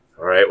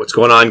right, what's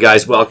going on,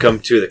 guys? Welcome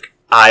to the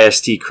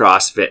IST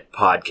CrossFit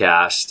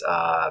podcast.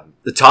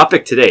 The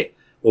topic today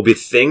will be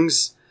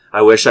things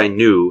I wish I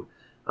knew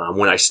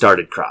when I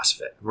started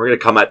CrossFit. We're going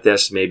to come at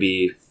this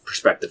maybe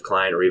prospective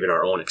client or even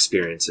our own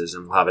experiences,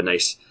 and we'll have a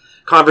nice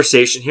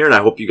conversation here. And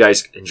I hope you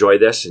guys enjoy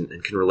this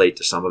and can relate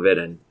to some of it,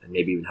 and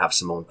maybe even have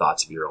some own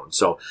thoughts of your own.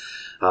 So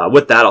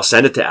with that, I'll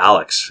send it to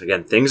Alex.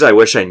 Again, things I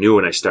wish I knew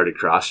when I started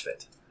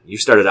CrossFit. You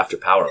started after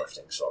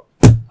powerlifting, so.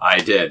 I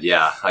did,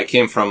 yeah. I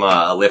came from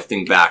a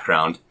lifting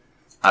background.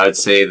 I would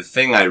say the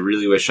thing I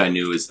really wish I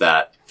knew is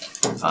that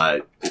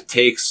it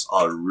takes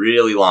a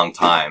really long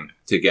time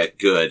to get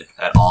good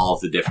at all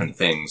of the different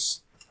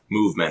things,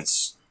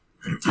 movements,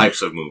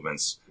 types of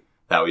movements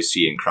that we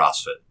see in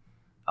CrossFit.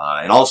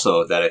 And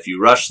also that if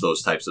you rush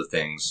those types of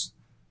things,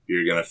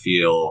 you're going to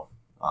feel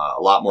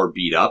a lot more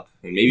beat up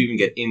and maybe even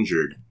get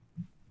injured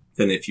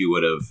than if you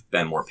would have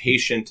been more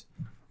patient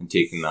and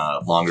taken a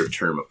longer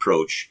term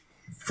approach.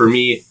 For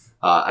me,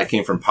 I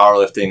came from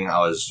powerlifting. I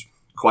was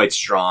quite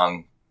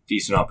strong,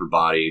 decent upper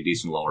body,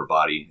 decent lower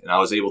body, and I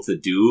was able to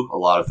do a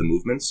lot of the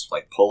movements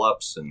like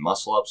pull-ups and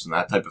muscle-ups and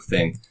that type of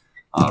thing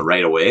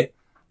right away.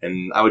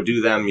 And I would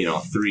do them,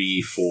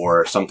 3,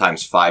 4,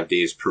 sometimes 5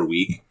 days per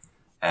week.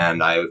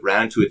 And I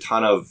ran into a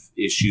ton of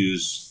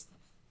issues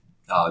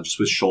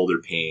just with shoulder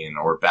pain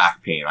or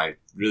back pain. I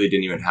really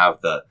didn't even have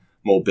the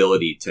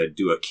mobility to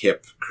do a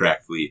kip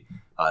correctly.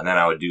 And then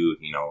I would do,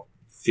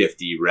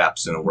 50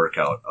 reps in a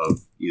workout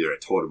of either a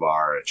toe to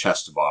bar or a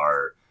chest to bar,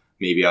 or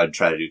maybe I'd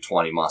try to do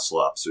 20 muscle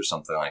ups or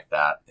something like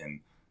that. And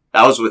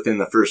that was within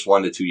the first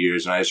 1 to 2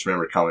 years. And I just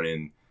remember coming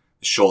in,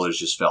 the shoulders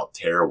just felt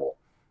terrible.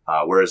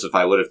 Whereas if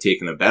I would have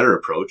taken a better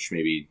approach,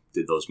 maybe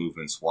did those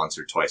movements once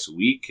or twice a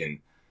week and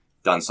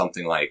done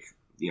something like,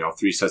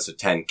 3 sets of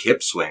 10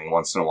 kip swing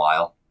once in a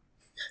while,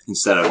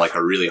 instead of like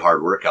a really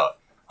hard workout,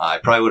 I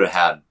probably would have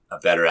had a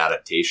better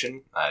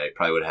adaptation. I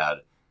probably would have had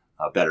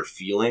a better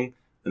feeling.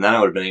 And then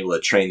I would have been able to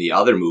train the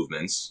other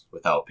movements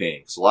without pain.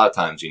 Because a lot of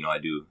times, I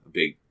do a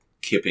big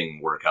kipping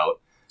workout,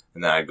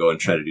 and then I'd go and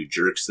try to do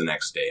jerks the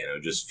next day, and it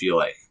would just feel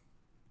like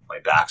my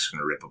back's going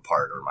to rip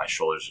apart or my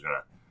shoulders are going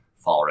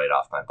to fall right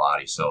off my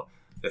body. So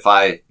if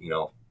I,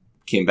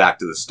 came back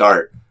to the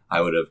start,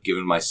 I would have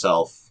given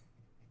myself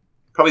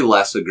probably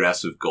less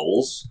aggressive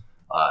goals,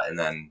 and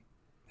then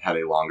had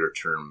a longer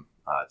term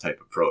type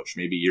approach.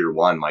 Maybe year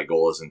one, my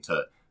goal isn't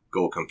to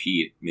go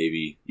compete.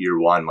 Maybe year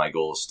one, my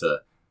goal is to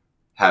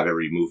have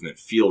every movement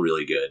feel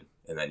really good,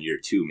 and then year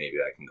 2, maybe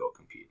I can go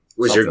compete.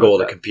 Was your goal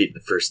to compete in the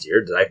first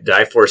year? Did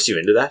I force you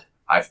into that?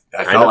 I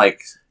felt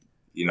like,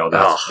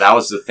 that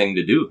was the thing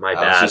to do. My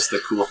that bad. was just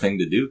the cool thing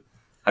to do.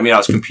 I mean, I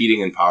was competing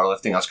in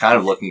powerlifting. I was kind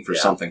of looking for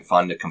something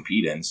fun to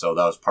compete in, so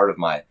that was part of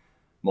my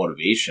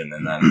motivation.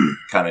 And then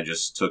kind of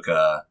just took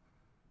I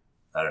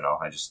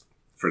just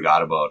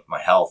forgot about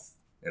my health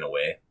in a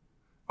way,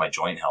 my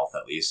joint health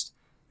at least,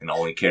 and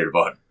only cared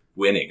about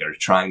winning or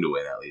trying to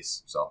win at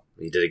least. So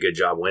You did a good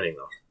job winning,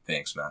 though.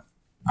 Thanks, man.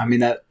 I mean,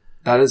 that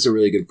is a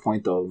really good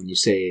point, though, when you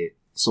say,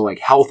 so like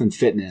health and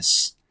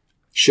fitness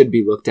should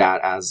be looked at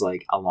as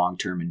like a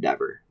long-term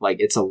endeavor. Like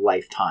it's a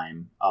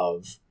lifetime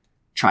of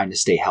trying to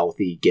stay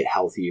healthy, get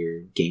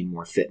healthier, gain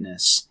more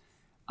fitness.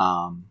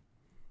 And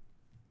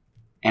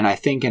I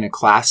think in a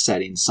class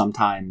setting,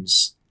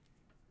 sometimes,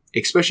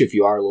 especially if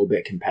you are a little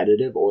bit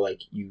competitive or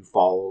like you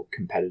follow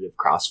competitive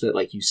CrossFit,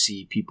 like you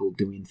see people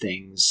doing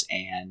things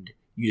and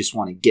you just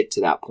want to get to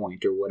that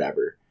point or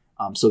whatever.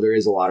 So there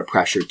is a lot of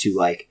pressure to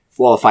like,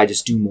 well, if I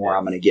just do more,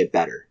 I'm going to get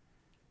better.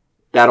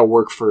 That'll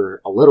work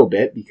for a little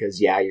bit because,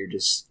 you're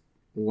just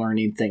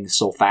learning things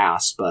so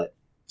fast. But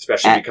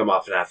especially if you come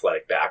off an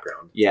athletic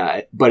background.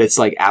 Yeah, but it's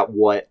like at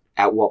what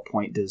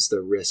point does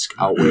the risk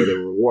outweigh the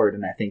reward?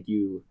 And I think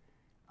you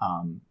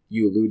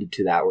alluded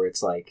to that, where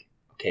it's like,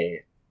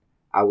 okay,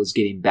 I was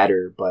getting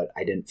better, but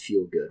I didn't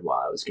feel good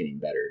while I was getting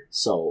better.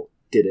 So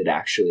did it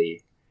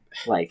actually,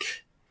 like,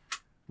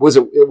 was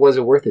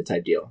it worth it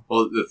type deal?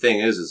 Well, the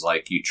thing is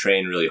like you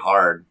train really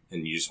hard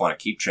and you just want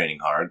to keep training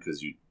hard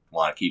because you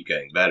want to keep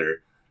getting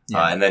better.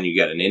 Yeah. And then you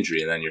get an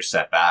injury and then you're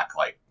set back.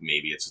 Like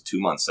maybe it's a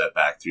 2-month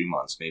setback, 3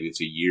 months, maybe it's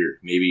a year,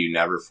 maybe you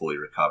never fully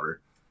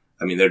recover.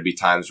 I mean, there'd be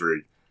times where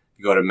you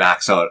go to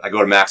max out. I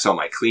go to max out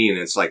my clean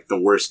and it's like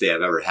the worst day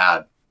I've ever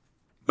had,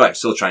 but I'm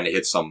still trying to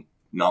hit some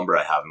number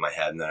I have in my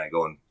head, and then I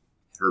go and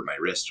hurt my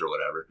wrist or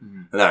whatever.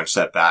 Mm-hmm. And then I'm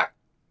set back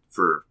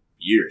for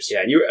years.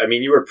 Yeah. And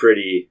you were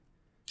pretty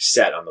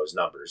set on those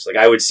numbers. Like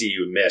I would see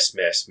you miss,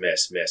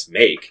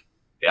 make.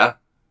 Yeah.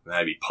 And then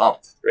I'd be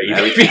pumped. Right.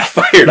 You'd be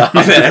fired up.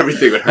 And then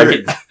everything would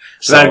hurt.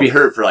 So then I'd be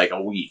hurt for like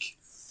a week.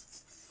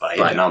 But I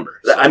hit the number.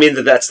 So. I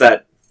mean, that's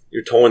that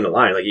you're towing the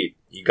line. Like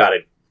you got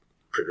to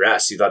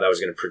progress. You thought that was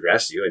going to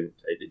progress you, and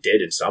it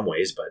did in some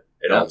ways, but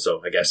it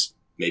also, I guess.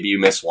 Maybe you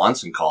miss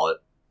once and call it.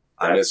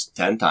 I missed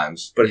 10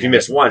 times. But if you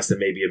miss once, then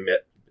maybe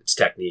it's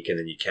technique, and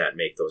then you can't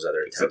make those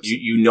other attempts.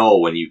 You know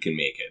when you can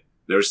make it.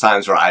 There's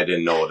times where I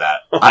didn't know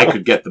that I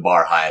could get the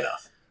bar high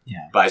enough.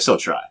 Yeah. But I still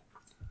try.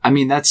 I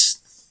mean,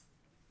 that's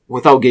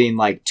without getting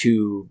like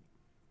too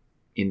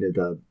into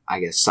the,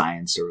 I guess,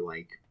 science or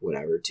like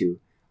whatever too.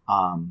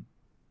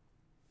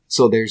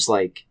 So there's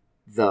like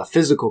the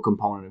physical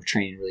component of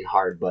training really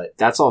hard, but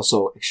that's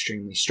also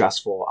extremely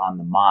stressful on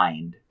the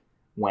mind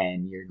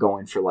when you're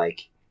going for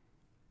like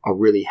a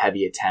really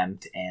heavy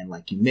attempt and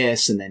like you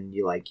miss, and then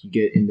you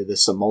get into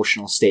this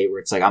emotional state where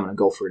it's like, I'm going to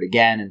go for it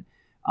again.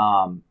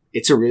 And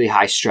it's a really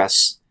high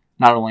stress,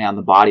 not only on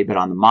the body, but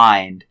on the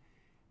mind.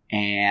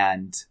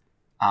 And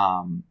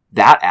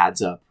that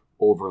adds up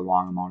over a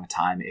long amount of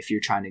time if you're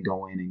trying to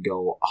go in and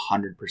go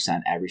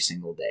 100% every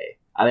single day.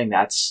 I think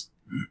that's,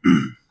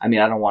 I mean,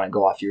 I don't want to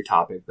go off your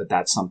topic, but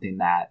that's something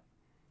that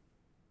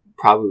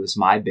probably was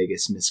my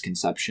biggest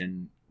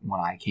misconception when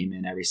I came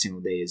in every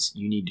single day is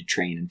you need to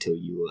train until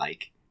you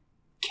like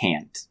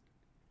can't.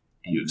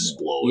 You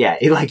explode. Yeah,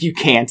 you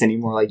can't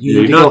anymore. Like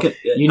you need to go.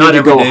 You need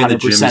to go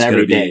 100%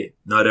 every day.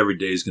 Not every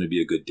day is going to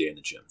be a good day in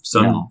the gym.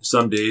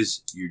 Some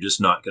days you're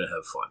just not going to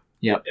have fun.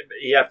 Yep.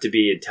 You have to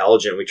be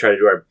intelligent. We try to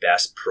do our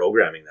best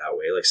programming that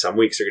way. Like some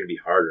weeks are going to be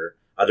harder.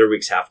 Other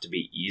weeks have to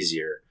be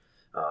easier.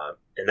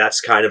 And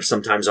that's kind of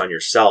sometimes on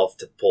yourself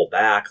to pull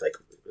back. Like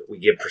we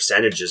give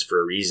percentages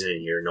for a reason in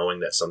here, knowing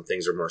that some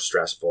things are more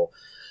stressful,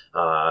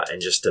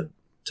 and just to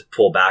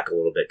pull back a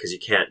little bit, because you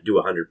can't do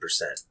 100%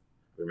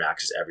 your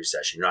maxes every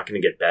session. You're not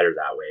going to get better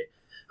that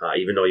way,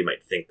 even though you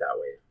might think that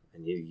way.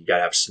 And you got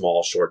to have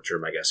small,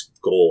 short-term, I guess,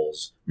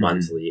 goals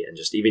monthly and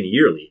just even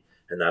yearly,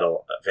 and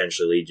that'll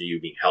eventually lead to you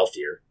being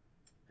healthier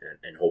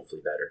and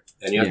hopefully better.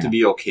 And you have to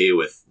be okay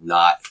with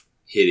not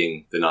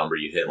hitting the number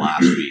you hit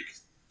last week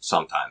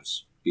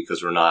sometimes,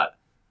 because I'm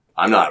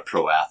not a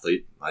pro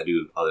athlete. I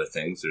do other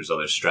things. There's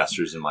other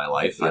stressors in my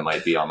life. I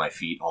might be on my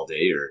feet all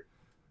day or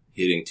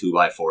hitting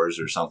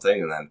 2x4s or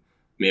something, and then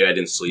maybe I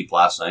didn't sleep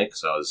last night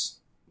because I was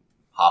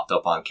hopped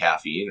up on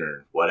caffeine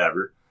or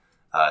whatever.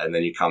 And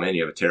then you come in,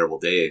 you have a terrible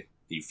day.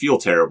 You feel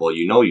terrible.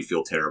 You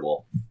feel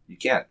terrible. You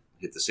can't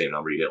hit the same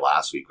number you hit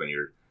last week when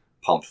you're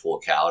pumped full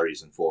of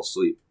calories and full of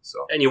sleep.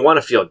 So, and you want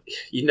to feel,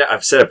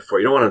 I've said it before,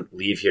 you don't want to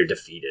leave here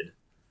defeated.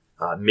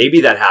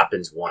 Maybe that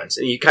happens once,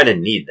 and you kind of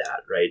need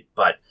that, right?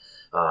 But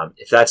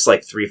if that's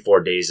like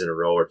 3-4 days in a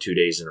row or 2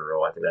 days in a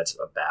row, I think that's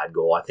a bad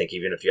goal. I think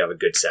even if you have a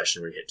good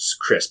session where you hit just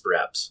crisp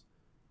reps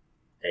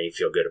and you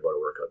feel good about a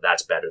workout,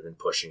 that's better than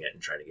pushing it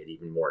and trying to get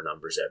even more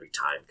numbers every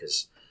time.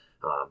 Because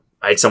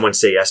I had someone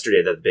say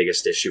yesterday that the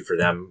biggest issue for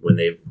them when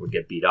they would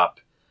get beat up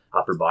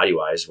upper body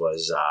wise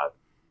was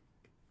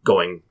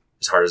going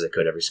as hard as they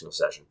could every single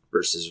session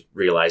versus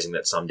realizing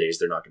that some days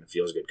they're not going to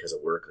feel as good because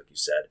of work, like you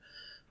said,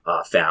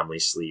 family,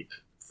 sleep,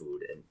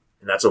 food, and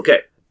that's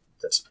okay.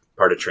 That's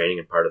part of training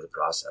and part of the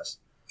process.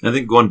 I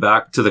think going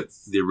back to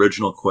the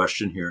original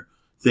question here,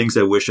 things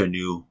I wish I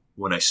knew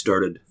when I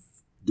started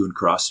doing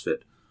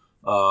CrossFit.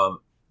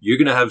 You're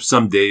going to have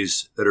some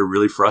days that are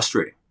really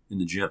frustrating in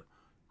the gym.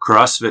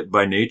 CrossFit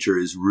by nature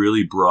is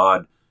really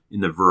broad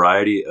in the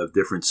variety of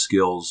different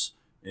skills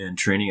and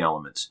training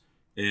elements.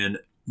 And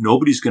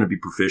nobody's going to be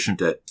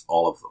proficient at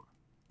all of them.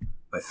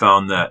 I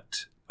found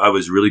that I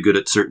was really good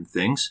at certain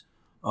things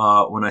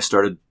when I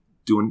started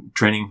doing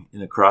training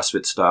in a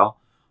CrossFit style.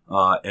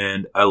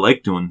 And I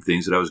liked doing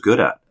things that I was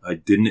good at. I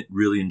didn't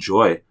really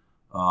enjoy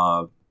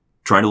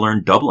trying to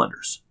learn double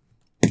unders.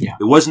 Yeah.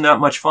 It wasn't that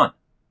much fun,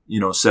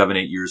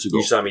 7-8 years ago.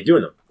 You saw me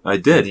doing them. I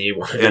did.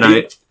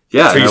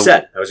 That's what you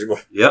said. That was your goal.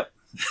 Yep.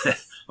 I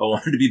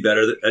wanted to be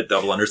better at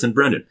double unders than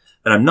Brendan,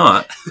 and I'm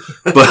not.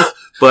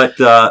 but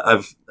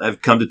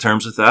I've come to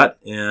terms with that,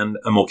 and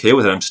I'm okay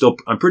with it.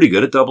 I'm pretty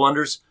good at double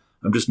unders.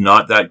 I'm just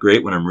not that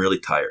great when I'm really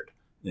tired.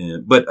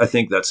 But I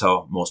think that's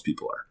how most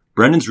people are.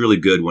 Brendan's really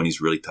good when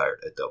he's really tired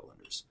at double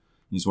unders.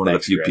 He's one of the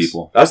few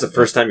people. That was the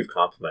first time you've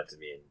complimented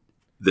me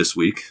this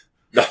week.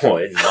 No,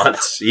 in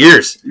months,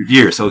 years.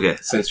 Okay.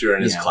 Since you're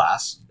in his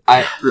class.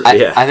 I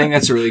think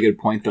that's a really good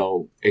point,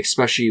 though,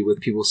 especially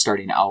with people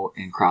starting out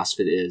in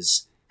CrossFit,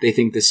 is they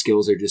think the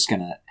skills are just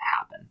going to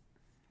happen.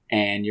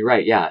 And you're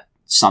right, yeah.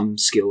 Some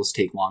skills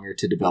take longer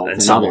to develop and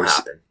than some others. Will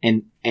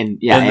happen.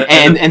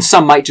 And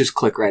some might just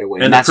click right away.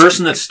 And the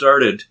person that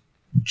started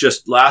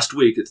just last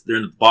week, they're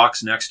in the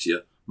box next to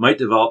you, might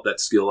develop that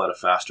skill at a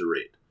faster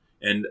rate.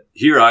 And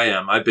here I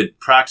am. I've been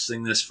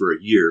practicing this for a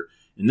year,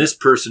 and this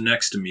person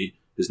next to me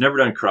has never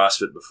done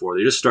CrossFit before.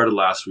 They just started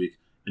last week,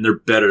 and they're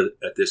better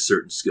at this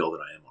certain skill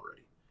than I am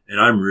already. And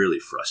I'm really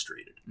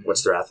frustrated.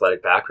 What's their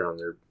athletic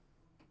background?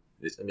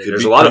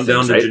 There's a lot of things,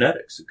 down to right?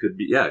 genetics. It could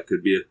be a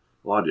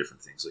lot of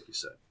different things, like you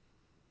said.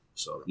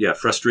 So yeah,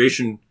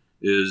 frustration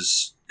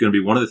is going to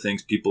be one of the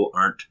things people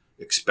aren't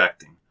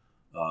expecting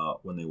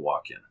when they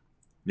walk in.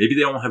 Maybe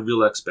they don't have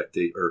realistic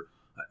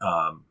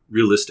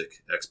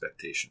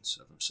expectations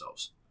of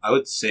themselves. I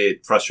would say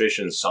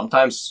frustration is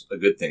sometimes a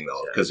good thing,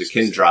 though, because it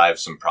can drive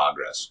some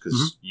progress.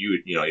 Because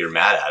you're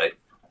mad at it.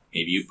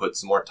 Maybe you put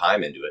some more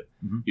time into it.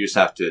 Mm-hmm. You just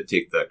have to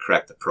take the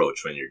correct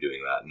approach when you're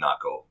doing that and not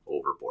go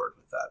overboard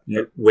with that.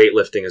 Yep.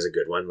 Weightlifting is a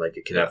good one. Like,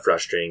 it can have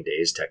frustrating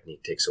days.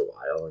 Technique takes a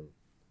while. And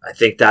I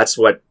think that's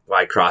why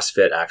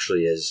CrossFit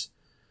actually is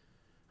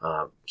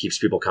keeps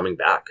people coming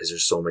back, because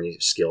there's so many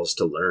skills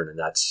to learn,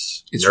 and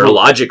it's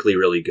neurologically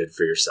really good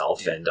for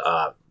yourself and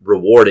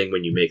rewarding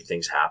when you make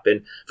things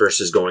happen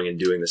versus going and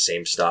doing the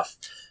same stuff.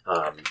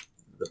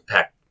 The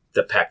pec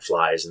the pec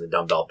flies and the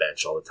dumbbell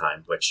bench all the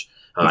time, which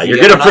If you're you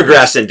get going to enough-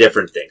 progress in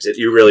different things.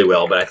 You really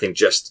will, but I think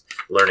just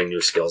learning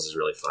new skills is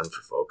really fun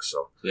for folks.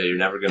 So Yeah, you're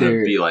never going to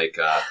There- be like,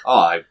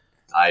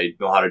 I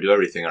know how to do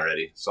everything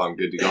already, so I'm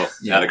good to go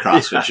Yeah. at a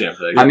CrossFit gym.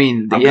 Like, I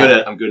mean,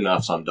 I'm good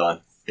enough, so I'm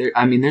done.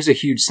 there's a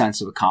huge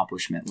sense of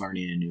accomplishment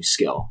learning a new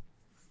skill.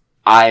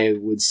 I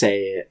would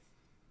say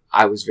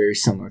I was very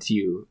similar to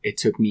you. It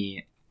took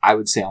me, I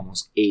would say,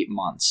 almost 8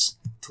 months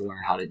to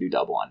learn how to do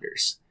double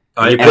unders.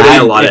 you I put in I-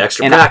 a lot of and-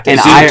 extra and- practice. It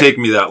and didn't I- take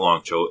me that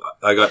long, Joe.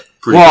 I got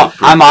pretty Well, good.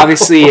 pretty I'm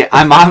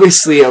quick.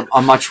 obviously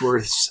a much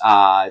worse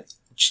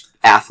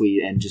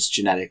athlete and just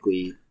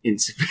genetically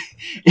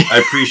I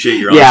appreciate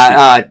your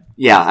honesty.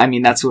 yeah. I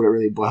mean, that's what it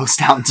really boils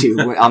down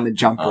to on the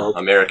jump rope.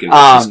 American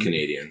versus Um,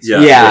 Canadians.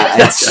 Yeah.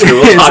 Yeah, it's,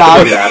 We'll it's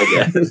talk ob- about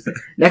that again.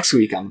 next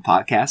week on the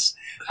podcast.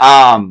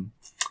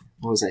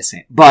 What was I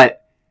saying? But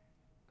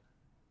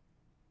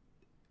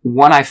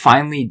when I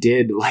finally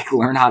did like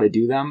learn how to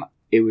do them,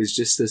 it was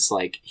just this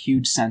like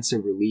huge sense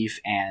of relief,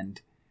 and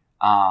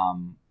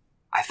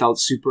I felt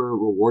super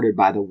rewarded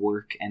by the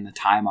work and the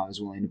time I was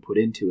willing to put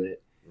into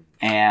it.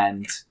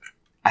 And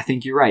I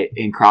think you're right.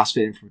 In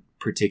CrossFit in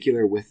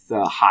particular, with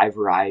the high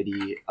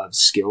variety of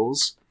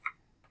skills,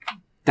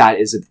 that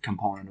is a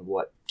component of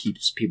what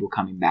keeps people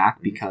coming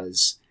back,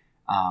 because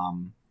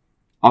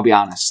I'll be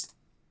honest,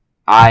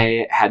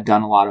 I had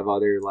done a lot of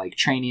other like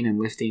training and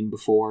lifting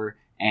before,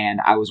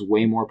 and I was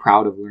way more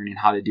proud of learning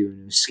how to do a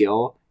new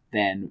skill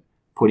than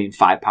putting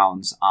 5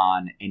 pounds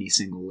on any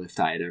single lift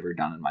I had ever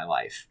done in my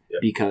life.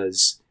 Yep.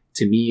 Because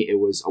to me, it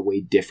was a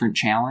way different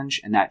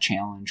challenge, and that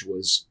challenge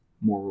was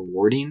more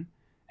rewarding.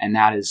 And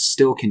that is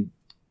still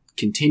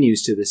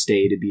continues to this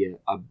day to be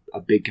a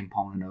big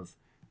component of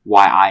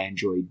why I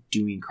enjoy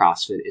doing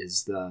CrossFit,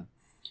 is the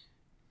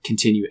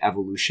continued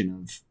evolution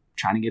of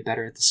trying to get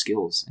better at the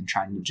skills and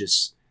trying to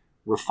just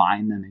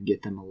refine them and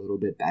get them a little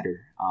bit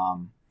better.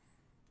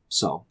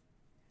 So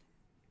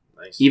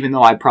Nice. even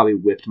though I probably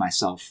whipped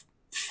myself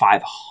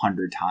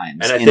 500 times,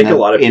 And I think a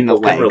lot of in the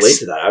people can legs, relate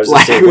to that. I was the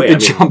like same with way. the I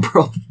mean, jump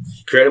rope.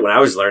 when I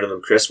was learning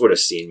them, Chris would have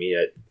seen me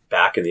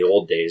back in the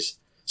old days.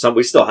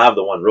 We still have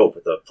the one rope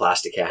with the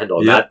plastic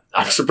handle. Yeah. That,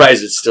 I'm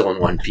surprised it's still in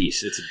one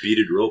piece. It's a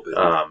beaded rope.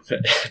 isn't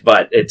it?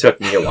 But it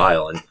took me a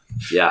while, and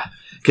yeah,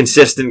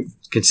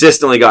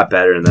 consistently got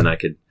better, and then I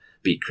could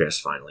beat Chris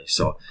finally.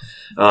 So,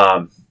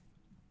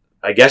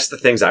 I guess the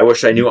things I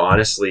wish I knew,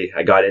 honestly,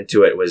 I got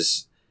into it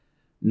was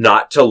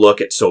not to look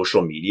at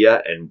social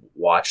media and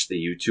watch the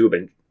YouTube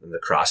and the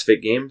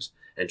CrossFit games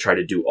and try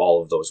to do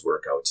all of those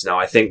workouts. Now,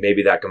 I think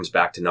maybe that comes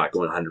back to not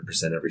going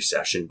 100% every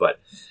session, but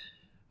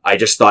I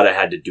just thought I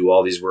had to do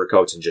all these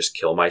workouts and just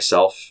kill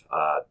myself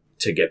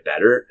to get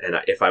better. And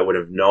if I would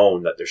have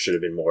known that there should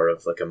have been more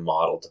of like a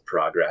model to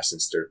progress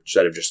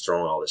instead of just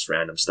throwing all this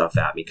random stuff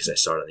at me because I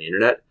saw it on the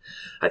internet,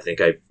 I think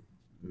I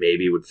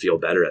maybe would feel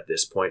better at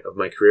this point of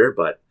my career.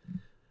 But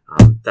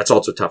that's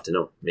also tough to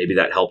know. Maybe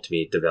that helped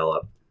me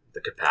develop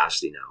the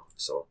capacity now.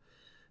 So,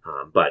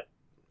 but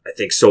I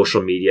think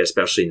social media,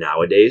 especially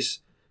nowadays,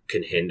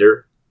 can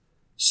hinder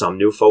some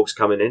new folks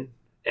coming in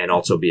and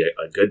also be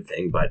a good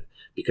thing. But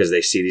because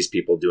they see these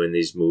people doing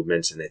these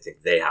movements and they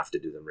think they have to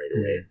do them right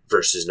away,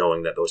 versus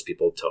knowing that those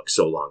people took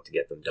so long to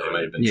get them They done.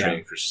 might have been Yeah.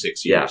 training for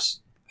 6 Yeah.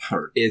 years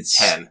or It's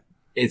 10.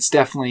 It's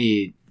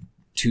definitely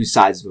two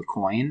sides of a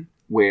coin,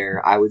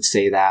 where I would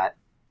say that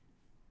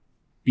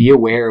be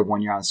aware of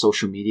when you're on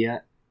social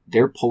media,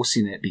 they're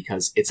posting it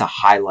because it's a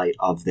highlight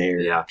of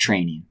their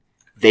training.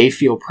 They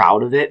feel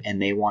proud of it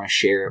and they want to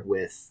share it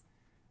with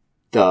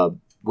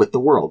the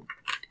world.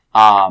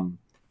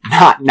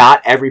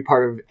 Not every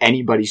part of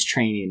anybody's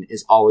training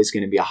is always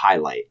going to be a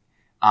highlight.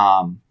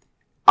 On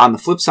the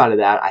flip side of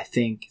that, I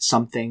think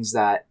some things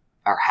that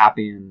are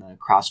happening in the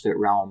CrossFit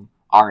realm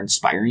are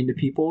inspiring to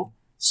people.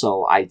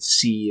 So I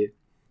see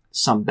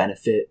some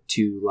benefit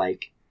to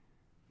like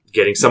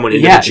Getting someone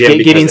into the gym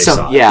because getting they saw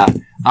some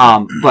it.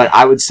 but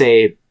I would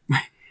say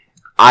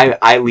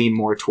I lean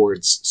more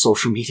towards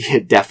social media.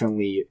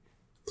 Definitely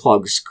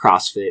plugs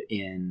CrossFit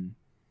in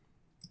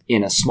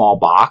a small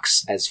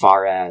box, as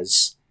far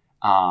as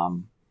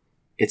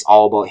it's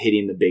all about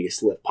hitting the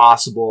biggest lift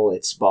possible.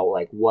 It's about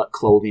like what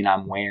clothing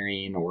I'm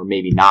wearing or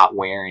maybe not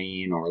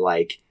wearing, or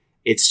like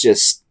it's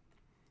just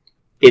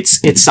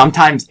it's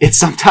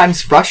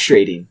sometimes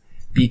frustrating,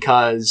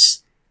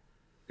 because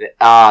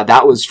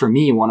that was for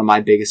me one of my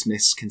biggest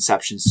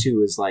misconceptions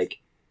too, is like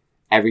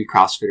every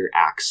CrossFitter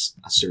acts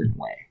a certain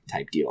way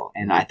type deal.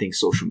 And I think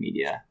social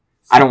media,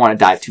 I don't want to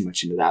dive too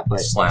much into that, but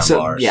Slam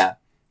bars.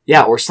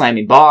 Yeah, or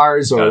slamming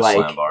bars, or Gotta like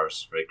slam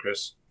bars, right,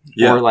 Chris?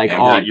 Yeah. or like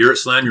And all, You're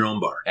slam your own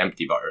bar.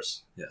 Empty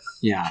bars.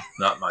 yeah.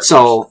 Not my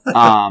So,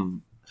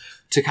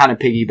 to kind of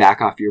piggyback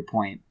off your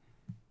point,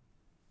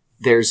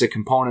 there's a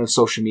component of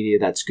social media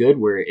that's good,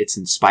 where it's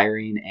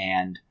inspiring.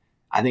 And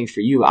I think for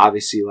you,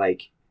 obviously,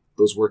 like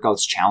those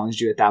workouts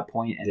challenged you at that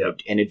point,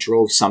 and it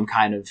drove some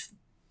kind of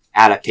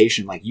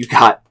adaptation. Like you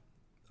got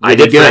I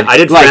did good. I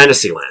did like,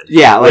 Fantasyland.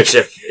 yeah, like, Which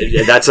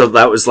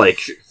that was like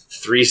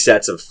 3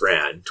 sets of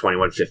Fran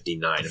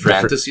 2159.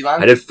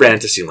 Fantasyland? I did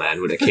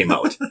Fantasyland when it came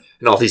out,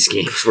 and all these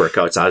games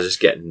workouts. I was just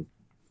getting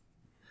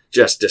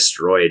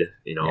destroyed,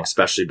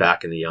 especially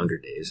back in the younger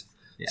days.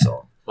 Yeah.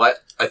 So, Well,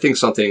 I think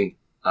something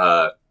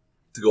to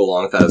go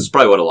along with that is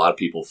probably what a lot of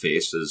people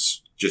face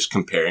is just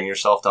comparing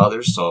yourself to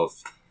others. So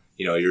if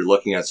you're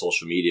looking at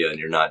social media and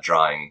you're not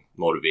drawing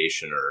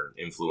motivation or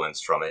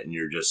influence from it, and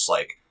you're just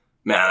like,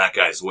 man, that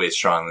guy's way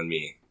stronger than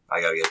me.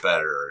 I gotta get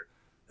better. Or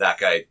that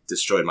guy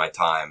destroyed my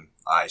time.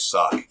 I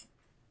suck.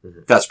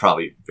 Mm-hmm. That's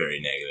probably very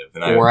negative.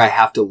 And I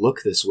have to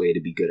look this way to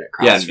be good at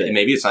CrossFit. Yeah, and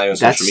maybe it's not even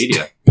social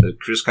media.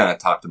 Chris kind of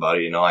talked about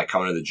it. I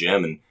come into the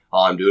gym and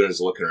all I'm doing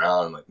is looking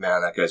around. I'm like,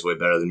 man, that guy's way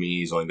better than me.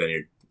 He's only been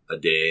here a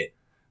day.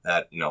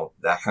 That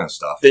kind of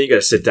stuff. Then you got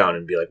to sit down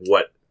and be like,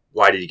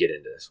 why did you get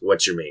into this?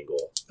 What's your main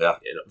goal? Yeah.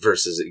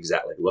 Versus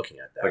exactly looking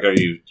at that. Like, are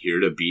you here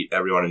to beat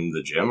everyone in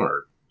the gym,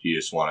 or do you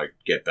just want to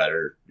get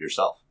better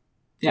yourself?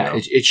 Yeah,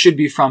 it should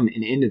be from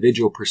an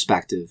individual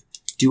perspective.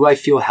 Do I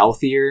feel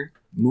healthier,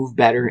 move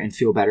better, and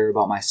feel better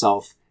about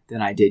myself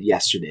than I did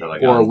yesterday, Or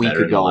or a week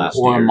ago,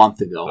 or a month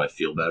ago? Do I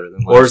feel better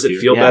than last Or does it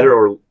year? feel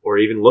better, or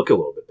even look a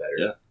little bit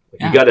better?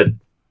 Yeah. You got to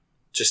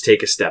just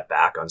take a step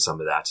back on some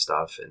of that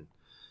stuff.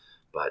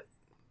 But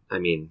I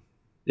mean,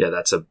 yeah,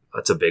 that's a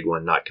big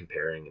one. Not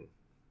comparing. And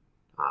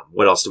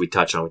what else did we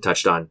touch on? We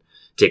touched on it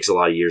takes a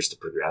lot of years to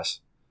progress.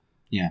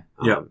 Yeah.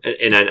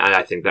 And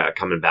I think that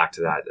coming back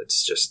to that,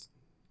 it's just,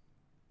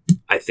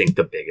 I think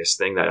the biggest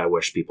thing that I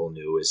wish people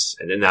knew is,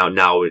 and then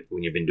now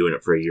when you've been doing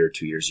it for a year or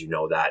 2 years, you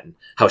know that, and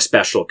how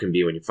special it can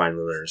be when you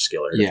finally learn a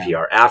skill or a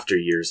PR after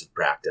years of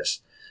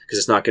practice, because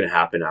it's not going to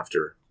happen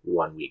after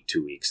 1 week,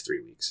 2 weeks,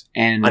 3 weeks.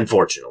 And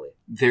unfortunately,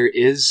 there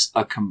is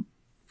a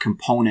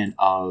component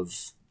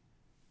of,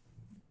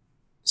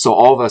 so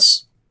all of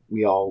us,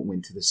 we all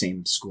went to the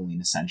same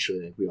schooling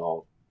essentially. Like we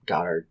all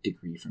got our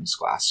degree from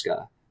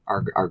Scholastica,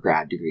 our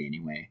grad degree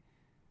anyway.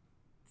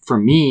 For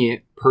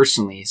me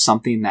personally,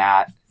 something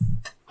that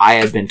I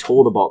have been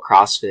told about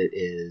CrossFit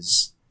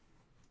is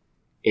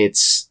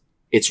it's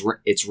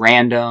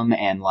random,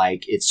 and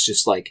like it's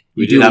just like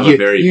you have a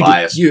very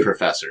biased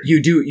professor.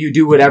 You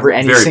do whatever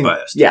any very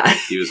biased. Yeah.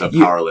 He was a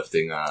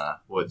powerlifting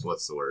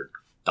what's the word?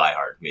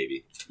 Diehard,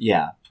 maybe.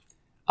 Yeah.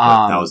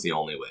 That was the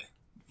only way.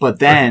 But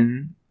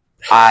then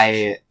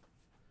I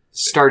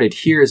started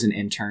here as an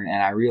intern,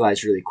 and I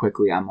realized really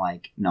quickly, I'm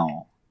like,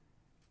 no,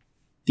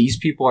 these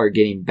people are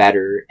getting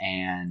better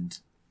and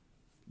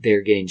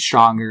they're getting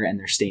stronger and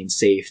they're staying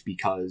safe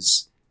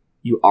because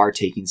you are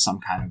taking some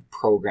kind of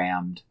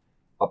programmed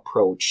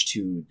approach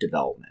to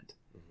development.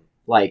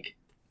 Like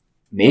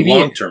maybe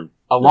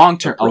a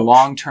long-term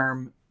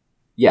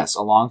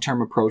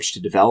approach to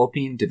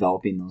developing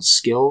those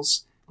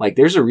skills. Like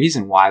there's a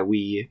reason why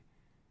we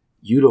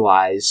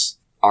utilize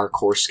our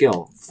core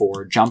skill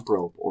for jump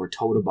rope or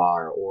toe to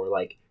bar, or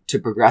like to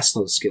progress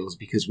those skills,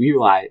 because we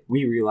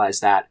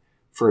realize that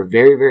for a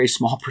very, very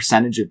small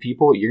percentage of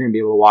people, you're going to be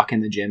able to walk in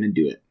the gym and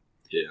do it.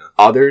 Yeah.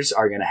 Others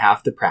are going to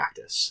have to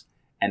practice,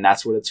 and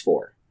that's what it's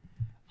for.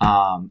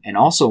 And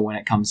also when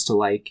it comes to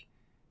like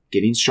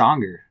getting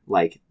stronger,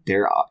 like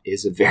there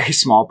is a very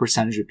small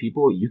percentage of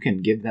people, you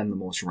can give them the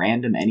most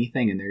random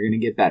anything and they're going to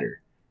get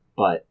better.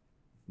 But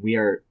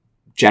we're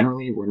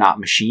not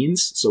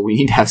machines, so we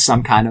need to have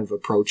some kind of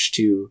approach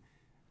to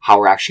how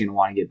we're actually going to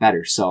want to get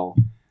better. So,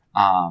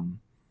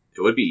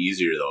 it would be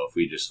easier though if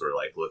we just were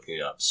like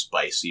looking up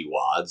spicy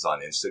wads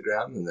on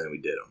Instagram and then we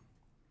did them.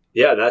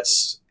 Yeah,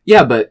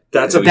 but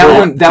that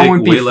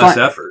wouldn't be way less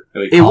fun. effort.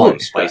 And we call them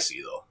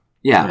spicy though.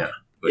 Yeah.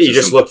 You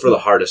just look for the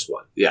hardest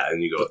one. Yeah,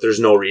 and you go, but there's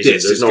no reason.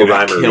 this There's is no gonna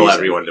rhyme or kill reason.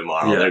 everyone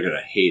tomorrow. Yeah. They're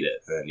gonna hate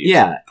it. And then you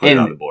put it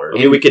on the board. I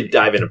mean, we could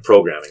dive into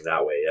programming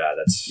that way. Yeah,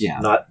 that's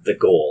not the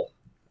goal.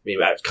 I mean,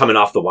 coming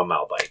off the 1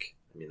 mile bike,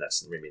 I mean,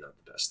 that's maybe not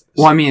the best thing.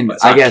 Well, I mean, But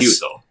it's not I guess cute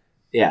though.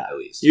 Yeah. At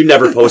least You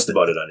never post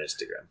about it on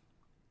Instagram.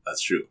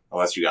 that's true.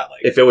 Unless you got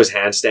like If it was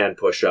handstand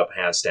push up,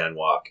 handstand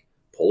walk,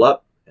 pull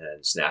up,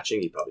 and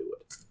snatching, you probably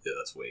would. yeah,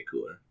 that's way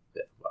cooler.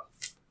 Yeah, well,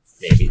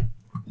 maybe.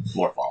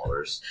 More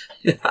followers.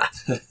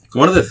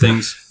 One of the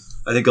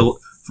things, I think,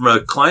 from a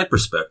client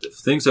perspective,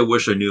 things I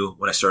wish I knew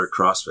when I started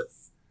CrossFit.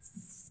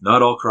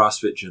 Not all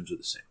CrossFit gyms are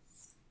the same.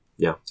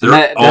 Yeah.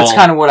 That's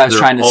kind of what I was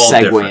trying to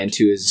segue different.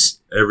 into is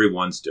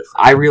Everyone's different.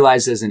 I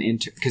realized as an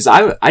intern, because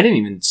I didn't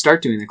even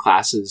start doing the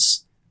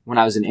classes when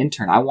I was an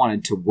intern. I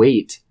wanted to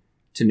wait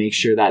to make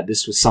sure that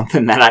this was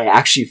something that I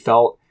actually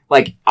felt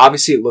like,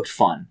 obviously it looked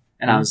fun.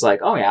 And I was like,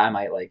 oh yeah, I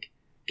might like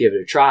give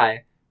it a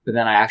try. But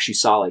then I actually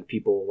saw like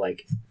people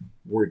like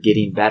were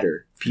getting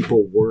better.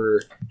 People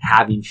were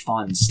having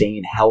fun,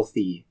 staying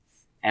healthy.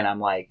 And I'm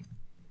like,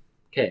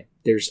 okay,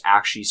 there's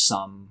actually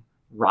some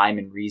rhyme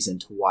and reason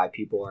to why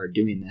people are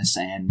doing this.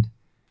 And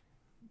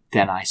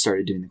then I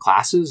started doing the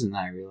classes, and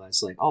then I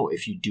realized like, oh,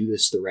 if you do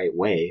this the right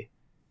way,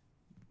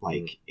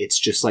 like it's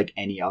just like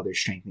any other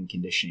strength and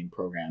conditioning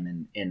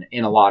program. And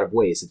in a lot of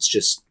ways, it's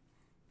just,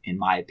 in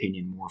my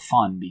opinion, more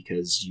fun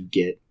because you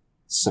get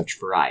such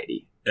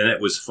variety. And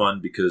it was fun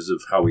because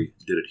of how we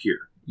did it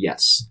here.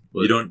 Yes.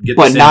 You don't get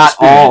But the same not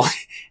all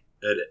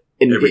experience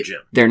at every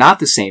gym. They're not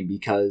the same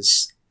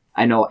because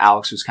I know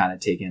Alex was kind of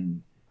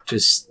taking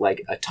just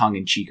like a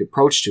tongue-in-cheek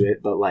approach to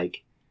it, but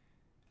like,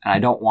 and I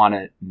don't want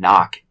to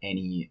knock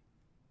anybody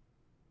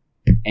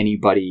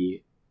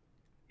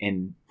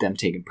and them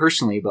taken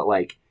personally, but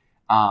like,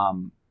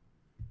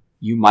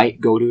 you might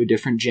go to a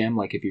different gym,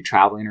 like if you're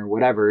traveling or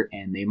whatever,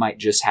 and they might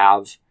just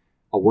have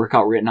a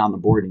workout written on the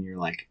board and you're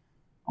like,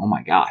 oh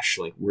my gosh,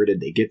 like where did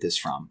they get this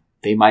from?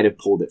 They might have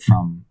pulled it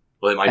from.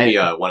 Well, it might be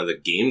one of the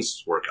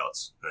games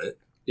workouts, right?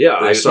 Yeah,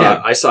 I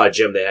saw a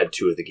gym. They had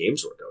 2 of the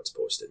games workouts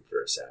posted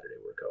for a Saturday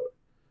workout,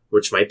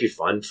 which might be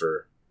fun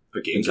for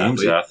a games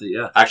athlete.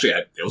 Yeah, actually,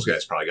 those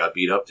guys probably got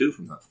beat up too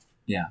from that.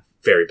 Yeah,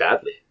 very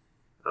badly.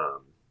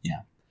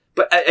 Yeah,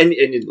 but and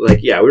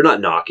like we're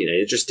not knocking it.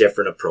 It's just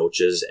different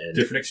approaches and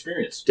different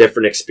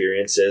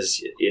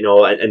experiences. You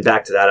know, and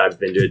back to that, I've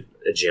been to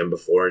a gym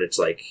before, and it's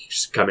like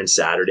come in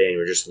Saturday and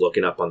you're just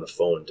looking up on the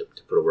phone to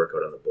put a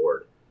workout on the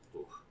board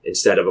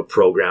instead of a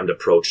programmed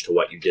approach to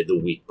what you did the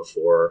week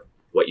before,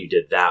 what you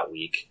did that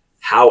week,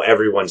 how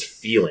everyone's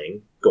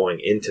feeling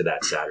going into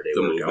that Saturday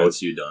workout. Movements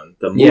you've done.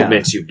 The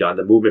movements you've done,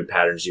 the movement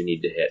patterns you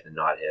need to hit and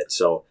not hit.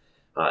 So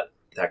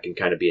that can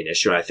kind of be an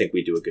issue. And I think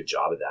we do a good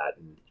job of that.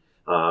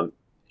 And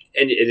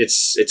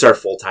it's our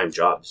full-time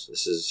jobs.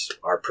 This is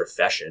our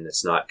profession.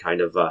 It's not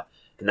kind of,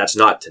 and that's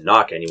not to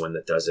knock anyone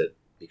that does it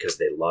because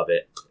they love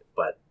it.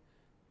 But,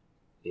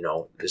 you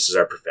know, this is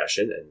our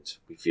profession and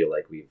we feel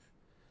like we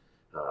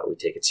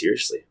take it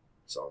seriously.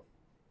 So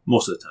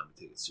most of the time we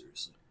take it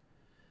seriously.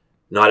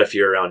 Not if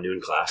you're around noon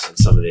class and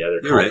some of the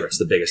other conference,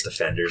 the biggest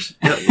offenders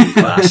in noon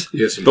class.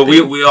 But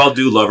we all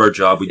do love our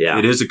job.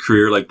 It is a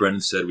career, like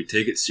Brendan said. We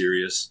take it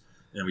serious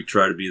and we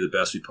try to be the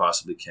best we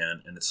possibly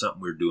can. And it's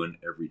something we're doing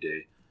every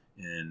day.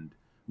 And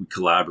we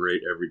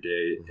collaborate every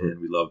day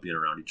and we love being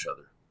around each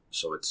other.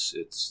 So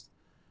it's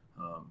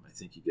I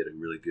think you get a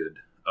really good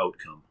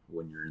outcome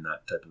when you're in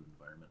that type of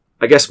environment.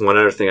 I guess one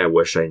other thing I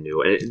wish I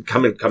knew, and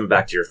coming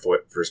back to your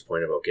first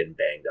point about getting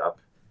banged up,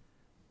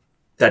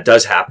 that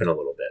does happen a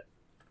little bit,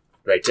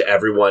 right? To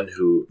everyone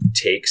who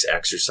takes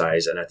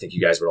exercise, and I think you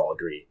guys would all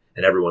agree,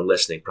 and everyone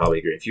listening probably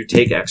agree. If you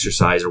take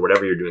exercise or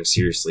whatever you're doing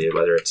seriously,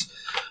 whether it's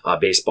a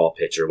baseball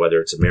pitcher, whether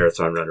it's a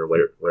marathon runner,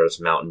 whether it's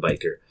a mountain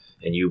biker,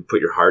 and you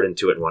put your heart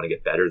into it and want to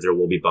get better, there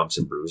will be bumps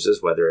and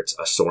bruises, whether it's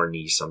a sore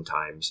knee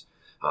sometimes,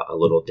 a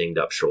little dinged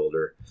up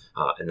shoulder.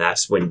 And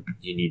that's when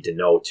you need to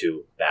know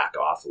to back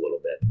off a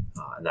little bit.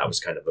 And that was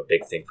kind of a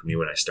big thing for me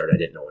when I started. I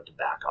didn't know when to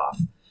back off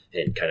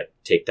and kind of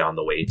take down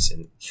the weights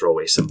and throw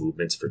away some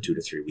movements for 2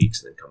 to 3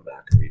 weeks and then come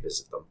back and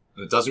revisit them.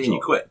 It doesn't mean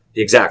you quit.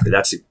 Exactly.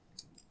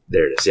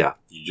 There it is. Yeah.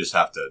 You just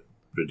have to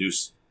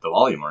reduce the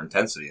volume or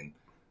intensity. And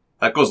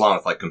that goes along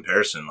with like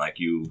comparison. Like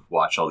you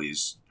watch all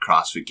these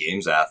CrossFit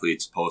Games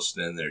athletes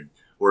posting, they're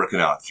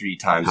working out 3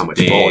 times a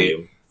day.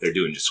 Volume? They're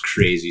doing just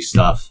crazy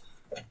stuff.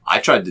 I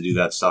tried to do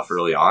that stuff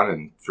early on,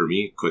 and for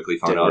me, quickly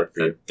found out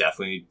that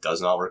definitely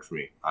does not work for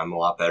me. I'm a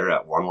lot better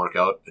at 1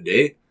 workout a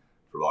day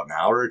for about an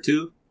hour or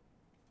 2,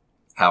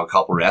 have a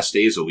couple rest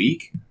days a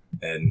week,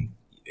 and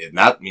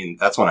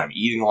that's when I'm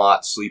eating a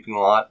lot, sleeping a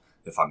lot.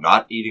 If I'm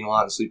not eating a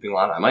lot and sleeping a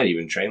lot, I might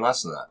even train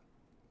less than that.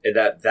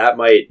 And that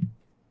might,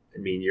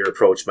 your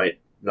approach might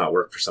not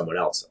work for someone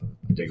else,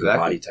 a different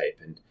body type,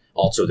 and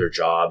also their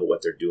job,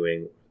 what they're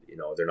doing. You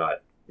know, they're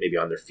not maybe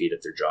on their feet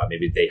at their job.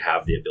 Maybe they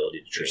have the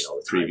ability to train all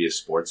the time. Previous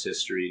sports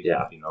history.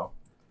 Yeah.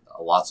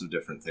 Lots of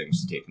different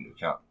things to take into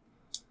account.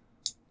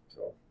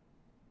 So,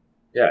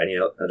 yeah. Any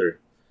other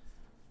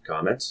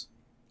comments?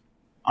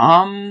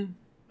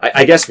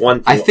 I guess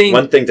one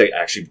thing to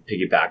actually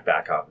piggyback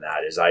back on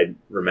that is I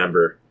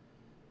remember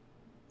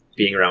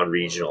being around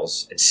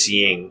regionals and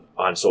seeing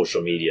on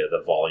social media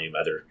the volume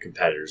other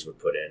competitors would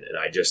put in, and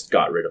I just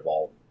got rid of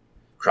all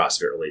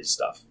CrossFit related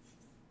stuff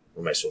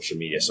on my social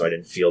media, so I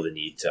didn't feel the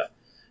need to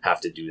have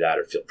to do that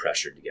or feel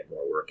pressured to get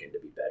more work in to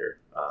be better.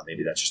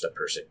 Maybe that's just a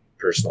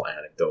personal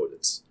anecdote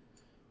that's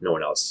no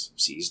one else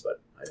sees,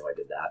 but I know I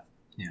did that.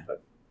 Yeah.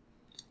 But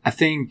I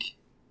think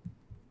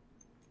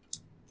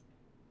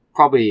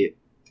probably,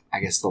 I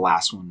guess the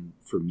last one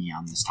for me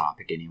on this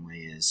topic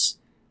anyway is,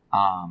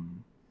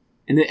 and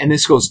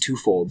this goes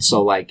twofold.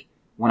 So like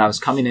when I was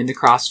coming into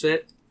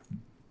CrossFit,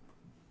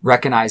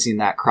 recognizing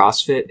that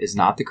CrossFit is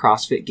not the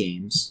CrossFit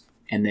Games.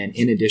 And then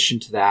in addition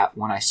to that,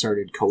 when I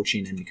started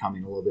coaching and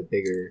becoming a little bit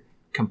bigger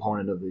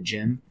component of the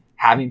gym,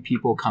 having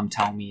people come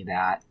tell me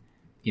that,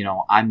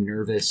 I'm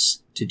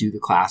nervous to do the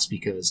class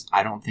because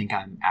I don't think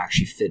I'm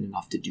actually fit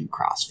enough to do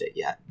CrossFit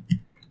yet.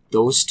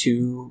 Those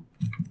two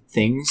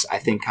things, I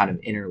think, kind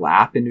of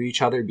interlap into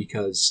each other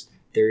because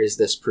there is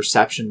this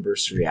perception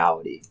versus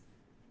reality.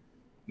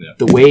 Yeah.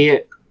 The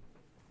way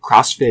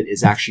CrossFit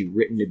is actually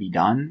written to be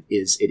done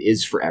is it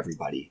is for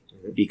everybody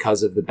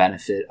because of the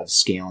benefit of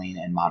scaling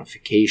and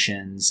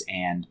modifications,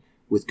 and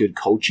with good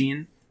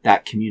coaching,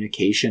 that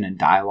communication and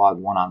dialogue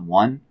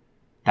one-on-one,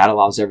 that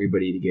allows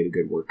everybody to get a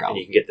good workout. And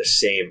you can get the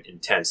same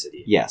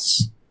intensity.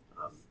 Yes.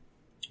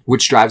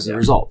 Which drives the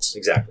results.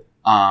 Exactly.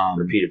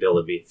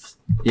 Repeatability.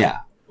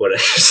 Yeah. What did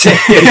I say?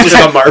 I just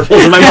got marbles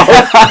in my mouth.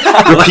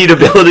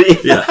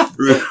 Repeatability. Yeah.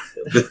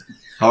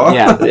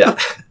 Yeah.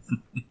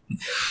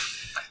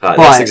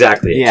 That's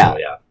exactly it. yeah. So,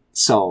 yeah.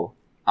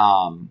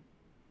 So,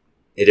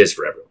 It is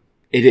for everyone.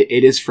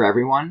 it is for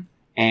everyone.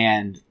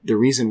 And the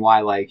reason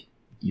why, like,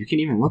 you can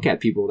even look at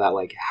people that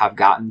like have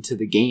gotten to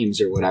the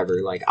games or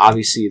whatever. Like,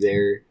 obviously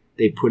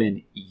they put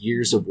in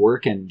years of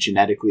work and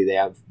genetically they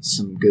have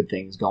some good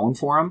things going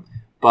for them.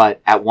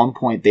 But at one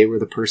point they were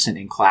the person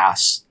in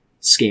class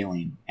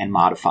scaling and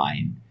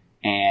modifying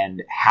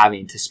and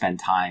having to spend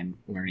time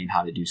learning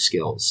how to do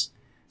skills.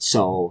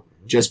 So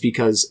just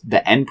because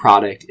the end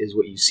product is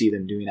what you see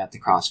them doing at the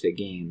CrossFit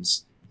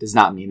Games does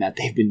not mean that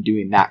they've been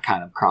doing that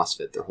kind of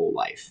CrossFit their whole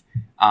life.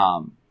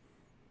 And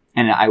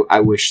I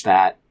wish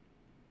that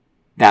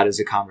is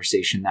a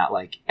conversation that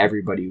like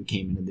everybody who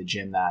came into the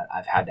gym that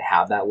I've had to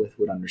have that with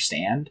would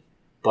understand.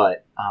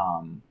 But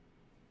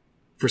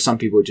for some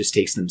people, it just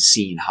takes them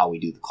seeing how we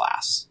do the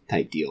class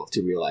type deal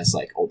to realize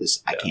like, oh,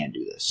 I can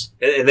do this.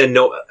 And then I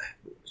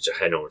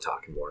know we're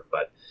talking more,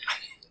 but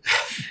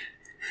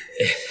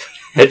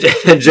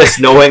and just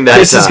knowing that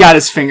Chris has got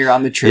his finger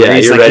on the trigger. Yeah,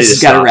 He's you're like, ready this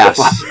to has got to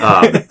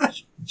stop wrap up.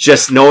 us.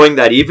 Just knowing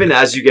that even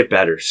as you get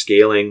better,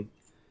 scaling,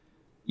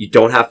 you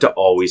don't have to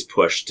always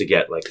push to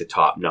get like the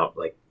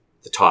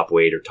top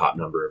weight or top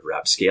number of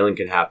reps. Scaling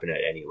can happen at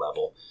any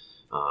level.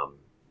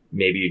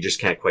 Maybe you just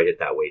can't quite hit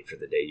that weight for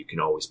the day. You can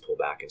always pull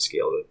back and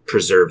scale to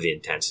preserve the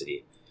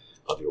intensity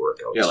of your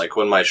workouts. Yeah, like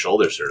when my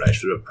shoulders hurt, I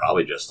should have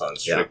probably just done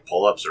strict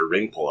pull-ups or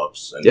ring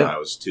pull-ups, and I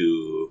was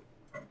too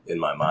in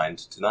my mind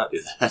to not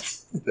do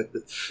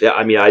that. Yeah,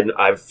 I mean,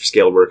 I've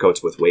scaled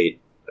workouts with weight.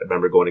 I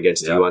remember going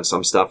against you on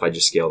some stuff. I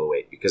just scale the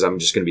weight because I'm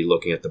just going to be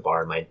looking at the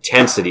bar. My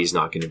intensity is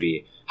not going to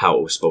be how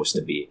it was supposed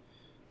to be.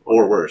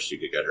 Or worse, you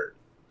could get hurt.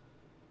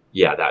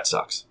 Yeah, that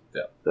sucks.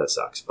 Yeah, that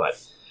sucks.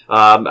 But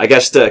I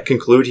guess to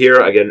conclude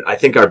here, again, I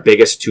think our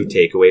biggest two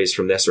takeaways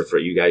from this, or for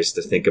you guys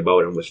to think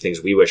about, and with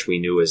things we wish we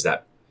knew, is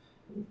that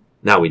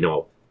now we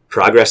know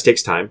progress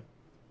takes time.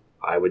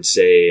 I would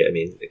say, I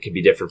mean, it can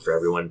be different for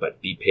everyone, but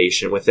be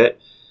patient with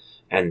it,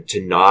 and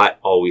to not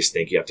always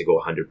think you have to go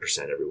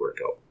 100% every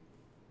workout.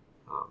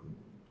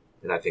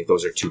 And I think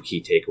those are two key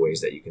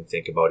takeaways that you can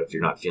think about if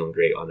you're not feeling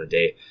great on the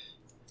day.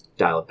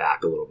 Dial it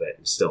back a little bit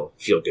and still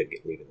feel good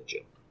leaving the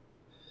gym.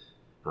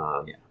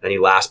 Any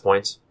last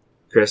points,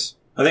 Chris?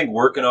 I think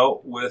working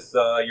out with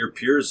your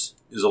peers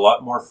is a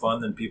lot more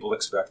fun than people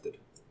expected.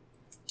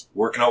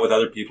 Working out with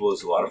other people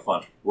is a lot of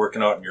fun.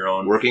 Working out on your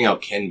own. Working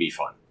out can be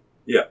fun.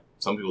 Yeah.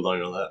 Some people don't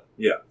know that.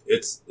 Yeah,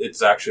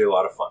 it's actually a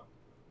lot of fun.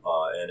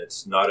 And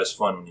it's not as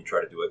fun when you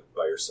try to do it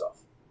by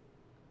yourself.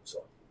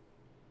 So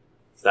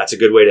that's a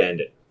good way to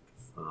end it.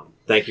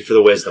 Thank you for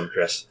the wisdom,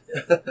 Chris.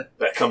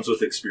 That comes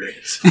with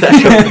experience.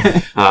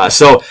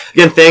 So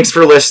again, thanks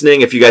for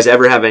listening. If you guys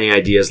ever have any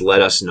ideas,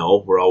 let us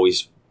know.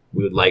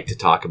 We would like to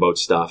talk about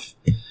stuff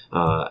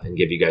and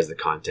give you guys the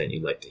content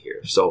you'd like to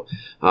hear. So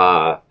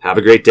have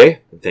a great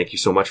day, and thank you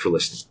so much for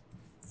listening.